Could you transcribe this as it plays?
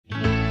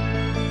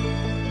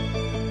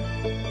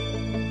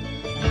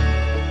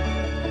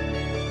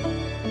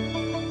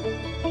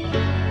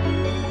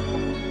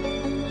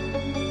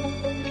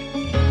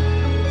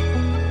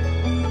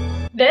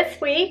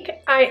This week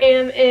I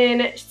am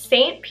in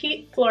St.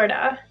 Pete,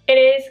 Florida. It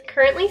is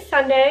currently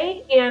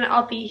Sunday and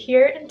I'll be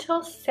here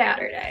until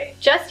Saturday.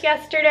 Just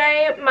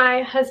yesterday,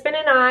 my husband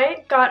and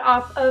I got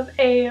off of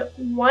a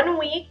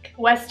 1-week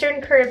Western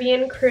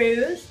Caribbean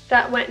cruise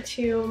that went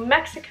to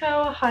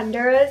Mexico,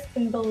 Honduras,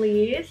 and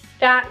Belize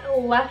that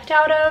left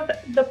out of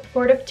the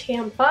port of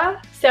Tampa.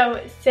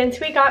 So since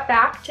we got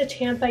back to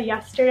Tampa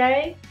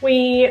yesterday,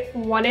 we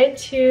wanted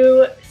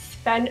to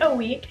spend a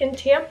week in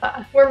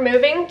Tampa. We're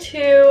moving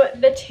to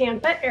the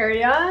Tampa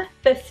area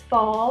this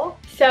fall,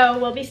 so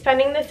we'll be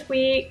spending this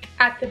week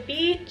at the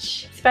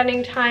beach,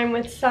 spending time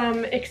with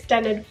some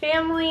extended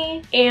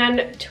family,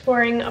 and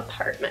touring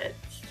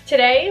apartments.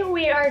 Today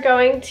we are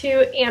going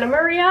to Anna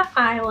Maria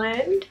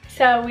Island,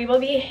 so we will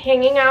be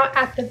hanging out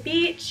at the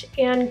beach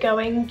and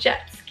going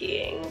jet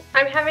skiing.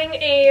 I'm having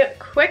a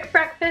quick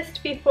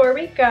breakfast before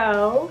we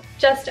go,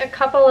 just a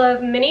couple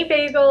of mini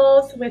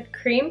bagels with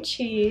cream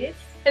cheese.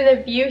 And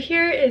the view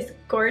here is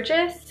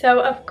gorgeous,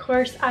 so of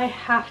course I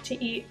have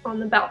to eat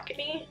on the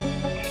balcony.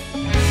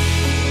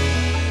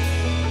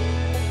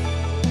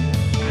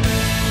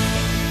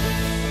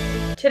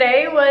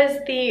 Today was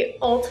the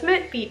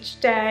ultimate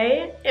beach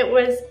day. It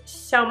was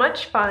so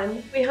much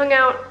fun. We hung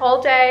out all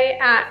day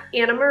at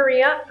Anna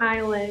Maria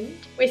Island.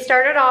 We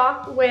started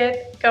off with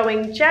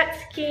going jet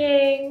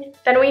skiing,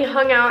 then we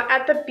hung out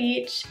at the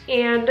beach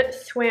and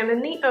swam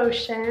in the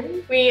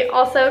ocean. We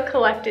also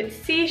collected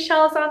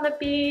seashells on the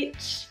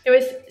beach. It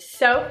was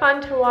so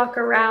fun to walk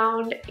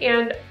around,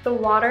 and the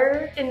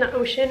water in the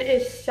ocean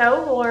is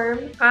so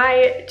warm.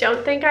 I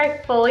don't think I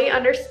fully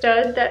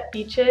understood that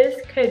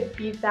beaches could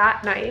be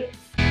that nice.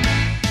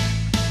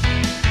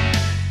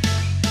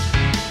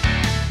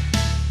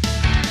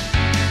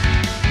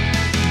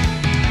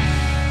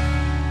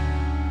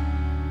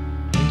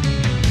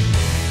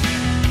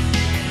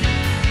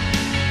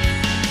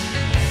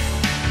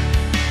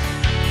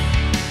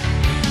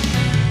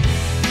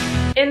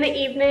 In the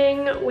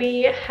evening,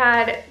 we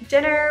had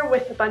dinner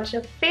with a bunch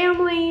of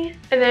family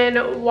and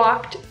then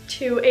walked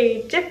to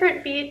a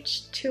different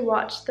beach to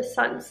watch the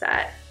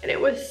sunset, and it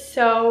was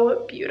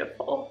so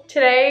beautiful.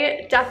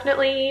 Today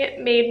definitely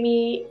made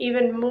me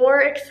even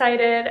more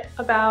excited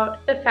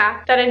about the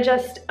fact that in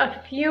just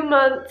a few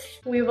months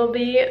we will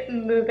be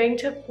moving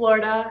to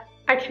Florida.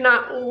 I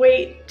cannot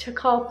wait to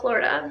call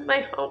Florida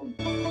my home.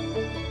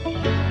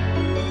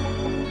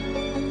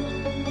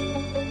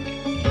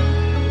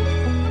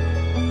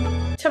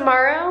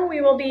 Tomorrow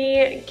we will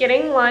be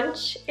getting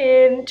lunch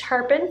in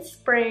Tarpon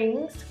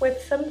Springs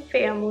with some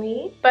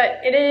family,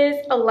 but it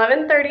is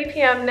 11:30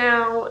 p.m.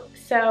 now,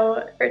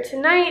 so for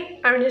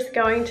tonight I'm just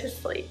going to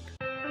sleep.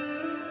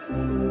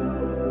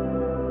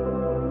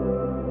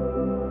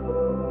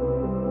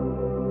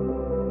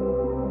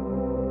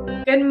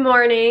 Good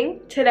morning.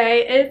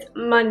 Today is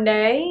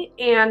Monday,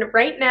 and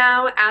right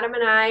now Adam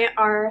and I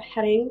are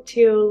heading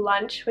to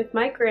lunch with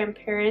my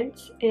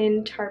grandparents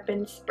in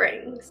Tarpon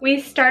Springs.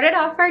 We started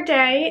off our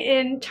day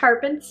in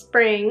Tarpon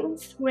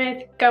Springs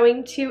with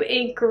going to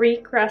a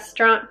Greek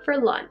restaurant for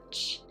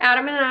lunch.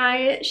 Adam and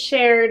I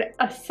shared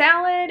a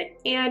salad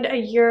and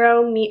a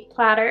gyro meat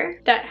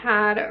platter that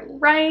had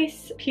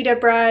rice, pita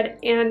bread,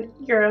 and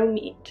gyro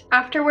meat.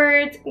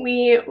 Afterwards,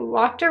 we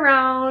walked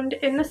around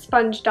in the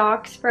sponge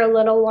docks for a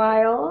little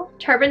while.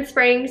 Tarpon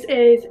Springs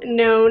is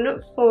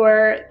known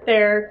for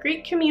their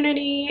Greek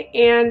community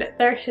and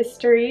their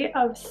history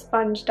of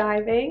sponge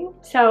diving,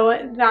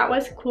 so that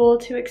was cool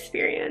to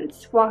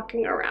experience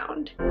walking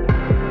around.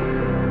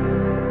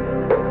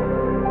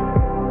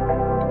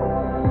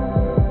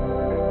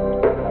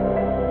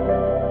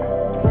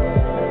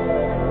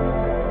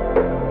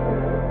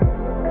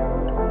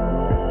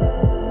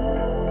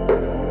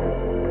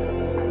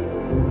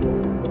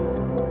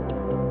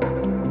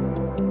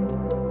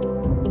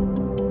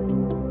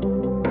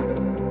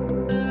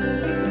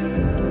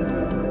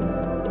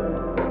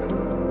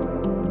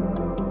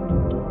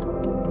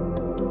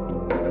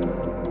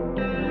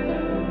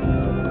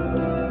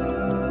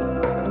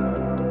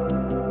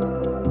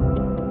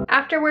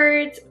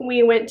 Afterwards,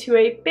 we went to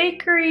a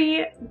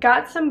bakery,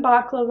 got some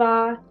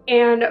baklava,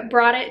 and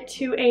brought it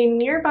to a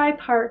nearby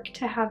park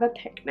to have a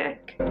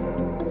picnic.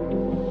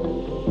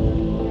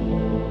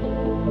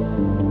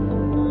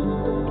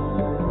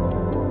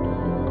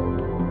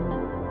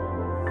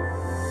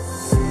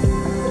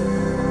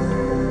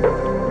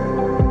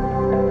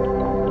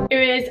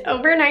 It is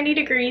over 90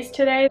 degrees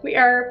today. We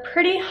are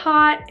pretty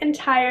hot and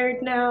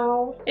tired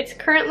now. It's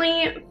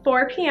currently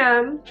 4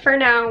 p.m. For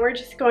now, we're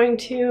just going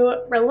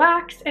to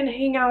relax and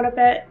hang out a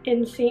bit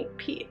in St.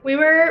 Pete. We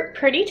were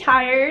pretty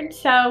tired,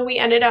 so we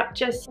ended up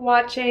just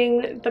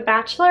watching The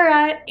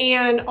Bachelorette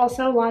and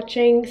also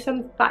watching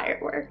some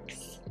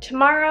fireworks.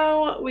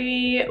 Tomorrow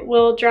we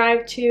will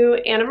drive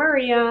to Anna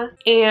Maria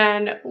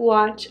and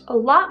watch a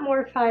lot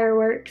more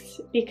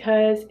fireworks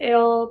because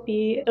it'll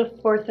be the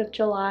 4th of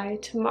July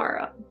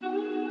tomorrow.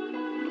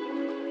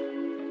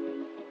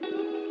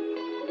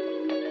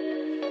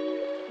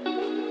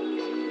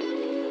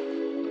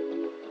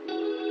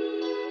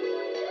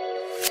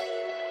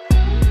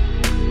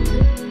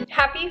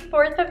 Happy Happy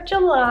 4th of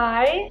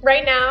July.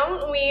 Right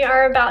now, we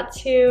are about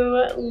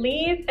to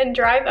leave and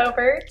drive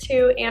over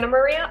to Anna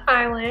Maria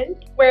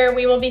Island, where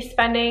we will be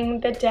spending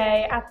the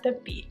day at the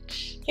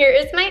beach. Here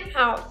is my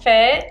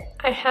outfit.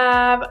 I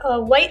have a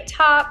white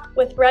top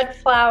with red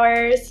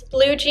flowers,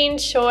 blue jean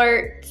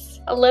shorts,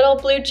 a little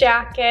blue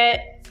jacket,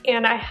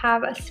 and I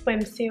have a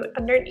swimsuit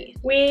underneath.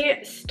 We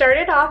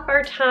started off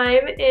our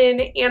time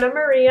in Anna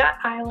Maria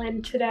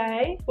Island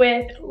today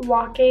with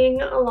walking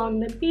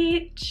along the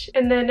beach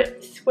and then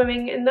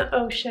swimming in the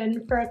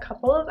ocean for a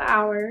couple of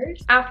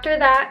hours. After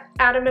that,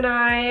 Adam and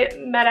I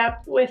met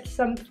up with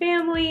some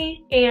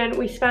family and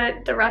we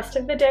spent the rest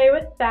of the day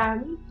with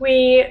them.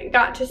 We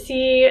got to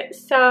see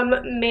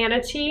some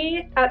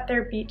manatee at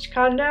their beach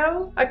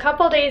condo. A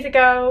couple days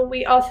ago,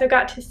 we also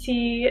got to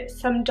see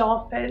some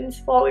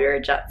dolphins while we were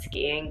jet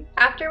skiing.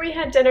 After we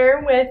had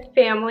dinner with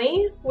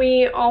family,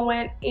 we all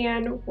went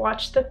and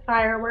watched the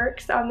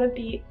fireworks on the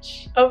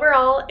beach.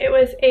 Overall, it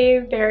was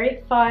a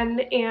very fun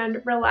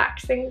and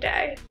relaxing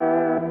day.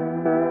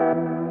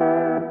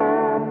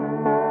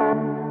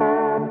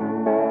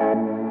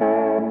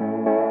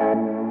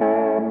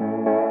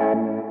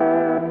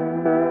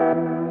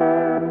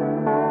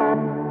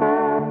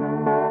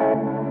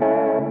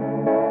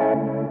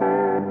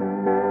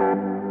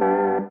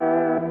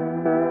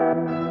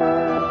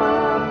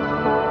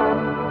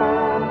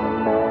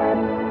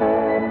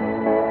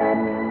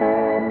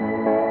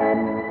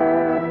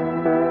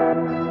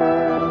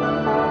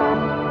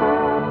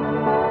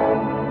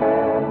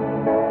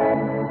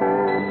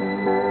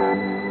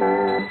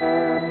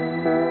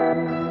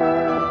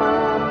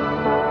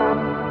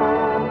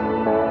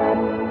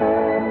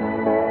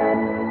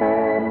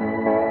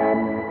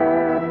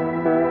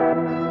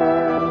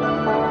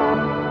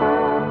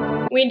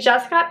 We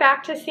just got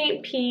back to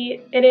St.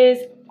 Pete. It is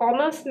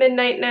almost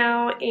midnight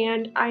now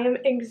and I am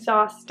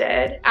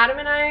exhausted. Adam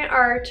and I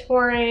are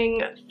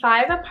touring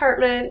 5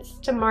 apartments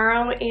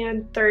tomorrow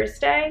and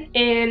Thursday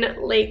in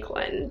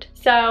Lakeland.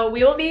 So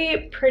we will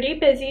be pretty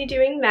busy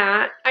doing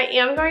that. I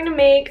am going to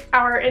make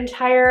our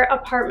entire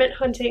apartment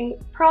hunting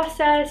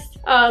process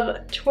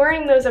of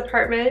touring those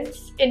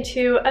apartments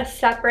into a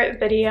separate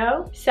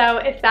video. So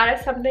if that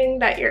is something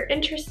that you're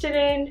interested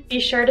in, be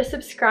sure to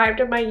subscribe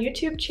to my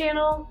YouTube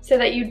channel so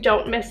that you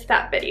don't miss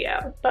that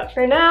video. But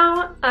for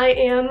now, I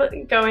am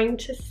going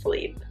to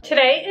sleep.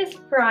 Today is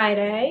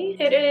Friday.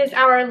 It is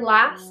our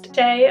last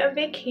day of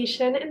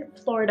vacation in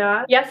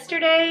Florida.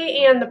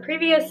 Yesterday and the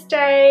previous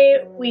day,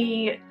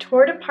 we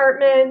toured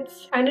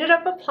apartments, ended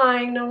up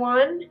applying to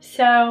one,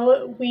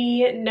 so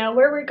we know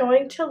where we're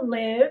going to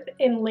live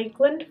in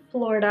Lakeland,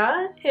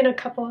 Florida in a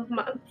couple of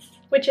months,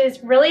 which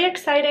is really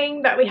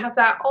exciting that we have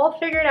that all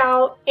figured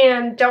out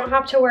and don't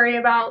have to worry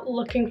about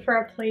looking for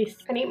a place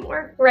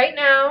anymore. Right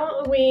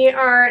now, we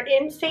are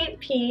in St.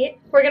 Pete.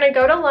 We're gonna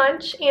go to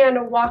lunch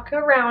and walk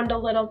around a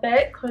little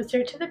bit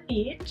closer to the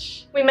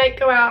beach. We might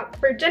go out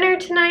for dinner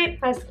tonight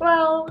as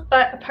well,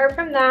 but apart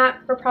from that,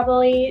 we're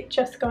probably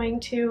just going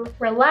to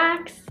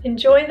relax,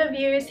 enjoy the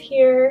views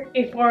here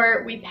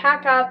before we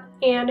pack up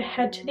and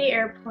head to the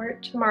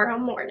airport tomorrow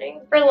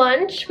morning. For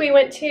lunch, we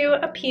went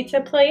to a pizza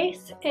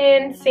place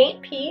in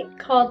St. Pete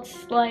called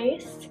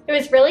Slice. It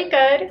was really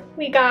good.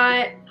 We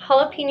got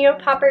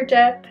jalapeno popper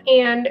dip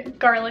and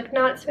garlic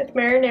knots with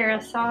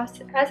marinara sauce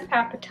as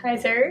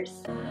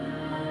appetizers.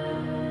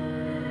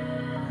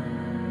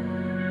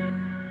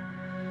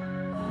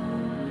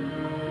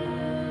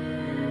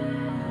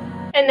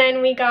 And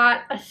then we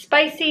got a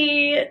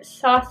spicy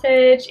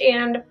sausage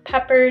and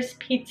peppers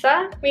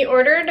pizza. We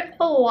ordered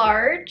a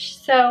large,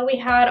 so we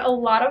had a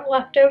lot of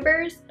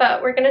leftovers,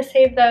 but we're gonna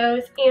save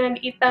those and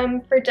eat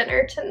them for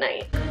dinner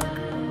tonight.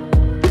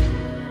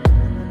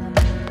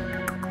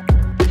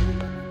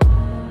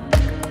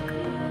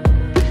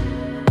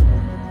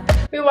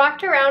 We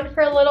walked around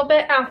for a little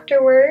bit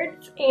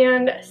afterwards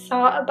and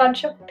saw a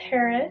bunch of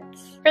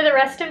parrots. For the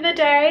rest of the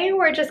day,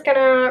 we're just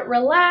gonna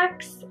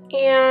relax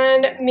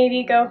and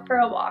maybe go for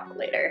a walk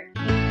later.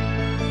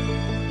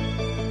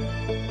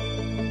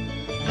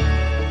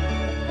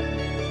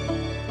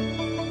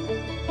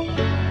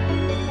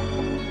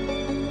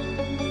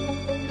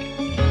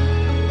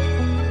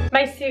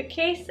 My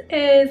suitcase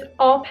is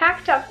all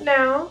packed up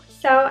now,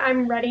 so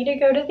I'm ready to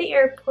go to the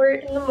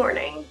airport in the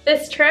morning.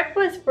 This trip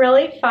was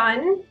really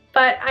fun,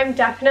 but I'm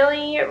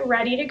definitely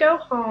ready to go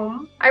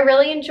home. I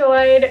really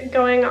enjoyed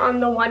going on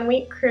the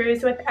 1-week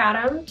cruise with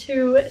Adam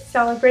to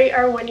celebrate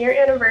our 1-year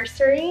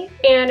anniversary,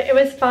 and it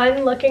was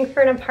fun looking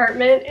for an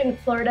apartment in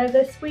Florida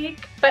this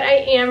week, but I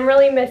am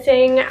really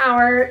missing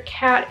our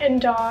cat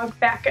and dog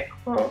back at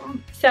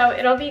home. So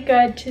it'll be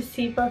good to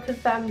see both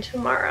of them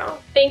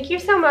tomorrow. Thank you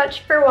so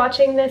much for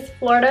watching this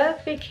Florida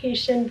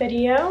vacation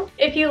video.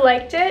 If you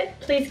liked it,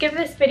 please give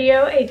this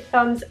video a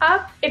thumbs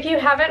up. If you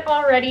haven't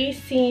already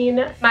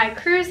seen my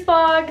cruise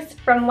vlogs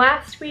from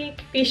last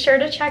week, be sure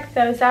to check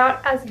those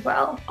out as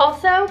well.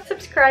 Also,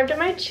 subscribe to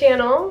my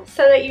channel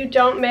so that you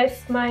don't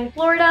miss my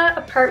Florida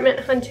apartment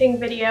hunting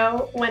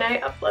video when I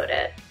upload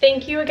it.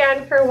 Thank you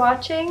again for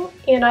watching,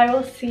 and I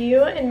will see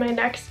you in my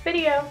next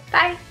video.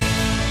 Bye!